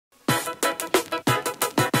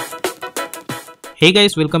Hey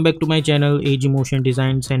guys, welcome back to my channel AG Motion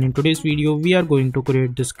Designs, and in today's video we are going to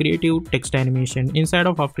create this creative text animation inside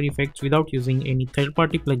of After Effects without using any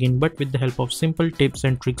third-party plugin but with the help of simple tips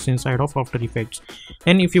and tricks inside of After Effects.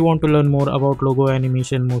 And if you want to learn more about logo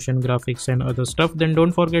animation, motion graphics and other stuff, then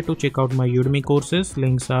don't forget to check out my Udemy courses.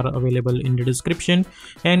 Links are available in the description.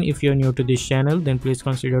 And if you're new to this channel, then please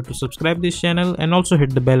consider to subscribe this channel and also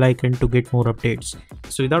hit the bell icon to get more updates.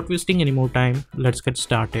 So without wasting any more time, let's get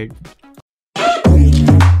started.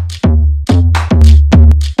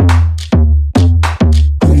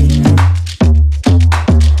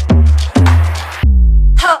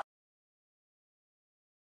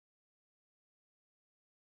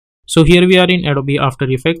 So here we are in Adobe After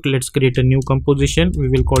Effects. Let's create a new composition. We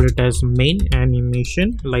will call it as main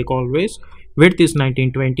animation. Like always, width is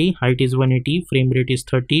 1920, height is 180, frame rate is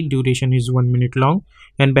 30, duration is 1 minute long,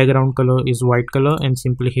 and background color is white color. And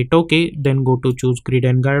simply hit OK. Then go to choose grid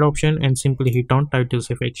and guide option and simply hit on title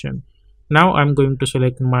selection. Now I'm going to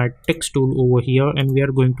select my text tool over here and we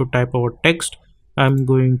are going to type our text. I'm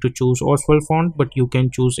going to choose Oswald font, but you can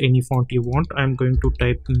choose any font you want. I'm going to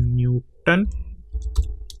type Newton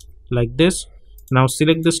like this. Now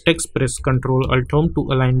select this text, press Ctrl Alt Home to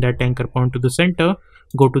align that anchor point to the center.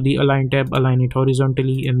 Go to the Align tab, align it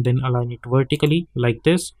horizontally and then align it vertically like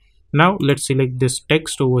this. Now let's select this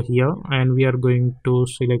text over here and we are going to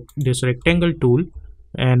select this rectangle tool,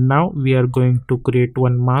 and now we are going to create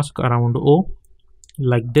one mask around O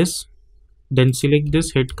like this. Then select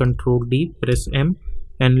this, hit Ctrl D, press M,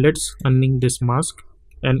 and let's unlink this mask.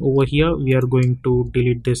 And over here we are going to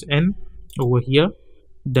delete this N over here.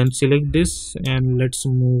 Then select this and let's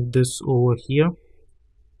move this over here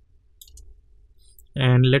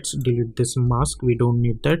and let's delete this mask. We don't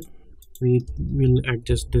need that. We will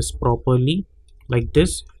adjust this properly like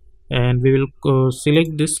this, and we will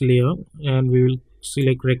select this layer and we will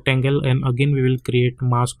select rectangle, and again we will create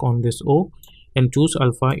mask on this O and choose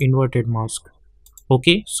alpha inverted mask.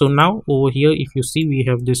 Okay, so now over here if you see we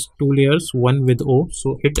have this two layers, one with O,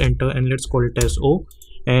 so hit enter and let's call it as O,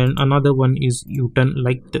 and another one is U-turn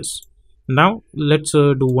like this. Now let's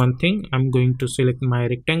do one thing. I'm going to select my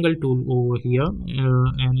rectangle tool over here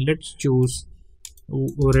and let's choose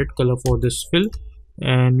red color for this fill,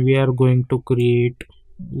 and we are going to create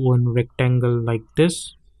one rectangle like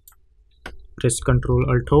this. Press Ctrl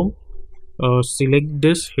Alt Home, select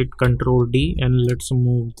this, hit Ctrl D, and let's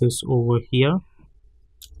move this over here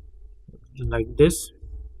like this.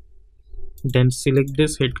 Then select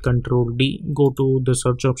this, hit Ctrl D, go to the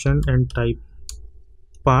search option and type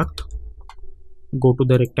path. Go to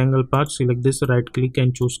the rectangle path, select this, right click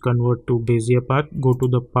and choose convert to Bezier path. Go to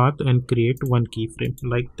the path and create one keyframe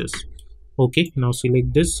like this. Okay, now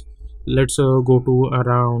select this. Let's go to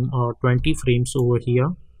around 20 frames over here,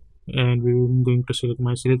 and we're going to select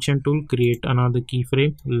my selection tool, create another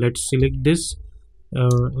keyframe. Let's select this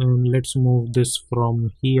and let's move this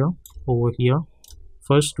from here over here.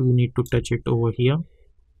 First we need to touch it over here,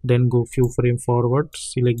 then go few frame forward,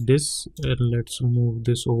 select this and let's move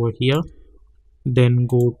this over here. Then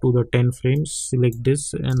go to the 10 frames, select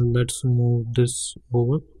this and let's move this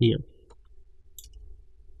over here.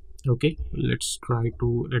 Okay, let's try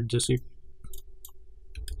to adjust it.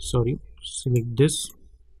 Sorry, select this,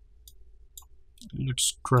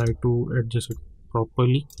 let's try to adjust it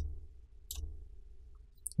properly.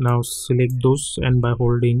 Now select those and by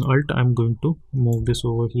holding Alt I'm going to move this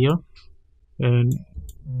over here and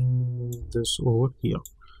move this over here.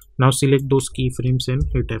 Now select those keyframes and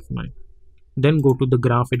hit F9. Then go to the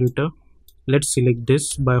graph editor. Let's select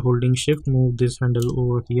this, by holding shift move this handle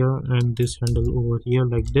over here and this handle over here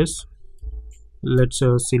like this. Let's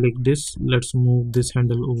select this, let's move this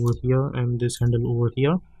handle over here and this handle over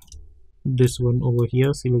here, this one over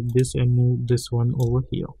here. Select this and move this one over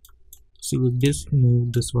here. Select this,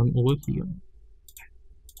 move this one over here.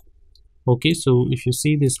 Okay, so if you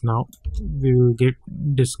see this now, we will get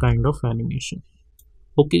this kind of animation.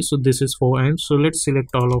 Okay, so this is for N. So let's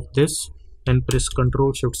select all of this and press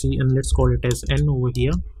Ctrl Shift C and let's call it as N over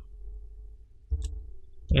here,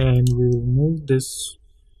 and we will move this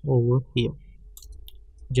over here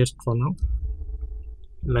just for now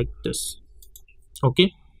like this.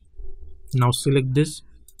 Okay, now select this,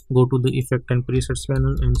 go to the effect and presets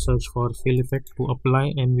panel and search for fill effect to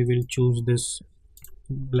apply, and we will choose this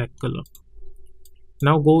black color.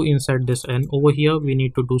 Now go inside this, and over here we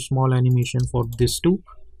need to do small animation for this too.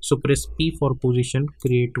 So press P for position,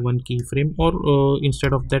 create one keyframe, or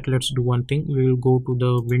instead of that let's do one thing. We will go to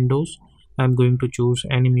the windows. I'm going to choose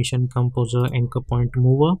animation composer anchor point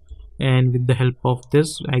mover, and with the help of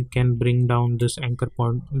this I can bring down this anchor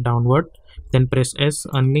point downward. Then press S,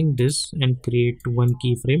 unlink this and create one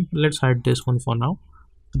keyframe. Let's hide this one for now.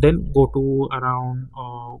 Then go to around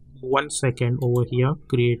 1 second over here,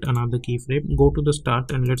 create another keyframe, go to the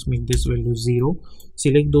start and let's make this value 0.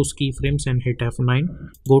 Select those keyframes and hit F9.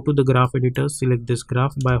 Go to the graph editor, select this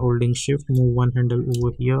graph by holding shift, move one handle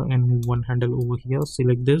over here and move one handle over here.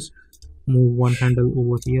 Select this, move one handle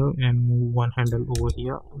over here and move one handle over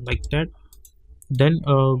here, like that. Then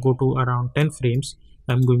go to around 10 frames.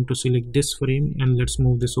 I'm going to select this frame and let's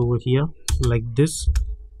move this over here like this,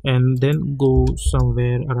 and then go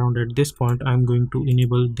somewhere around at this point. I'm going to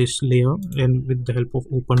enable this layer, and with the help of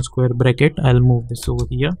open square bracket I'll move this over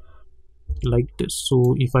here like this.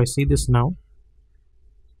 So if I see this now,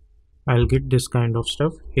 I'll get this kind of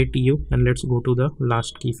stuff. Hit U and let's go to the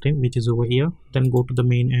last keyframe, which is over here. Then go to the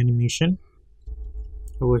main animation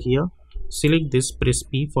over here, select this, press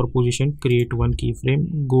P for position, create one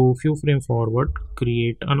keyframe, go few frame forward,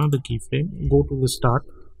 create another keyframe, go to the start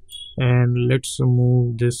and let's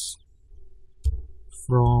move this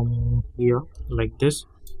from here like this.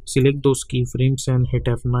 Select those keyframes and hit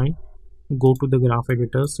F9. Go to the graph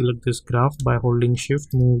editor, select this graph by holding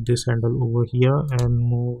shift, move this handle over here and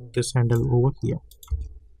move this handle over here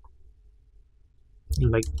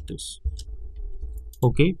like this.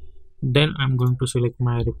 Okay, then I'm going to select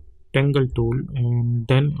my rectangle tool and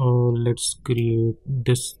then let's create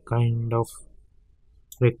this kind of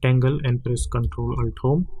rectangle and press Ctrl Alt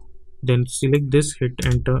Home. Then select this, hit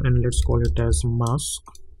enter and let's call it as mask,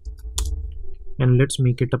 and let's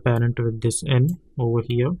make it a parent with this N over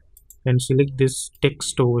here, and select this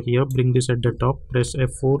text over here, bring this at the top, press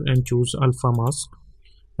F4 and choose alpha mask,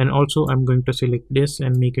 and also I'm going to select this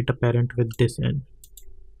and make it a parent with this N.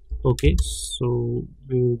 Okay, so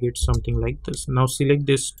we will get something like this. Now select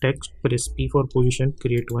this text, press P for position,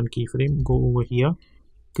 create one keyframe, go over here,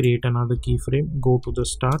 create another keyframe, go to the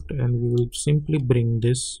start and we will simply bring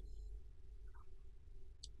this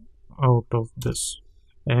out of this,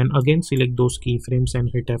 and again select those keyframes and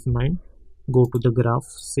hit F9. Go to the graph,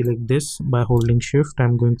 select this by holding shift.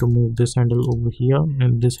 I'm going to move this handle over here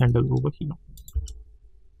and this handle over here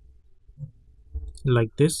like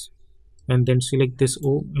this, and then select this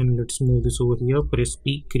O and let's move this over here. Press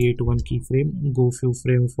P, create one keyframe, go few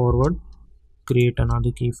frame forward, create another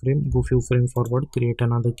keyframe, go few frame forward, create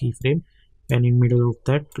another keyframe, and in middle of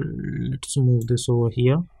that let's move this over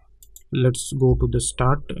here. Let's go to the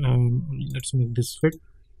start and let's make this fit,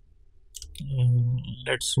 and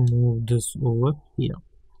let's move this over here.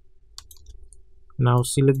 Now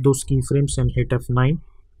select those keyframes and hit F9.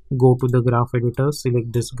 Go to the graph editor,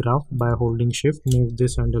 select this graph by holding shift, move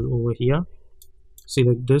this handle over here,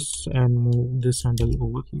 select this and move this handle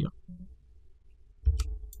over here.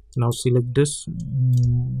 Now select this,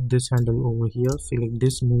 this handle over here, select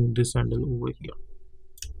this, move this handle over here,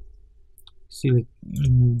 select,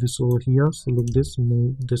 move this over here, select this,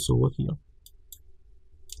 move this over here.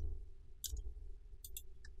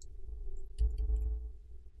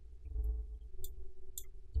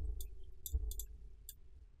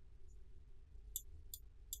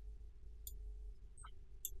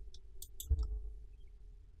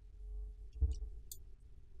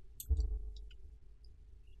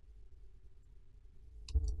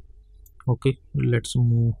 Okay, let's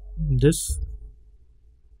move this.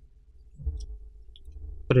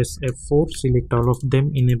 Press F4, select all of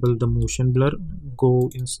them, enable the motion blur, go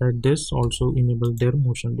inside this, also enable their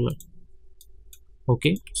motion blur.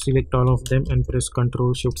 Okay, select all of them and press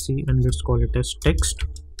Ctrl Shift C and let's call it as text.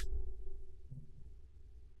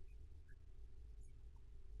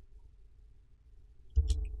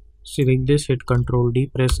 Select this, hit Ctrl D,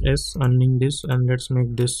 press S, unlink this and let's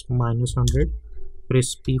make this -100.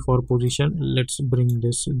 Press P for position, let's bring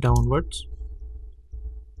this downwards.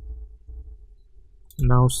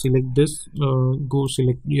 Now select this, go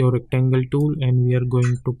select your rectangle tool and we are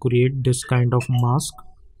going to create this kind of mask.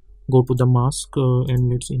 Go to the mask and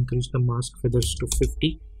let's increase the mask feathers to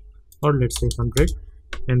 50 or let's say 100,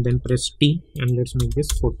 and then press T and let's make this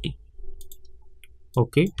 40.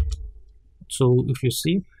 Okay, so if you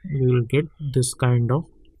see, we will get this kind of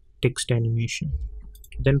text animation.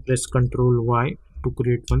 Then press Ctrl Y to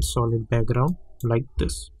create one solid background like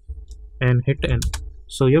this and hit N.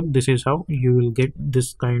 So yep, this is how you will get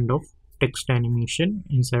this kind of text animation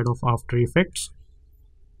inside of After Effects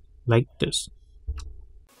like this.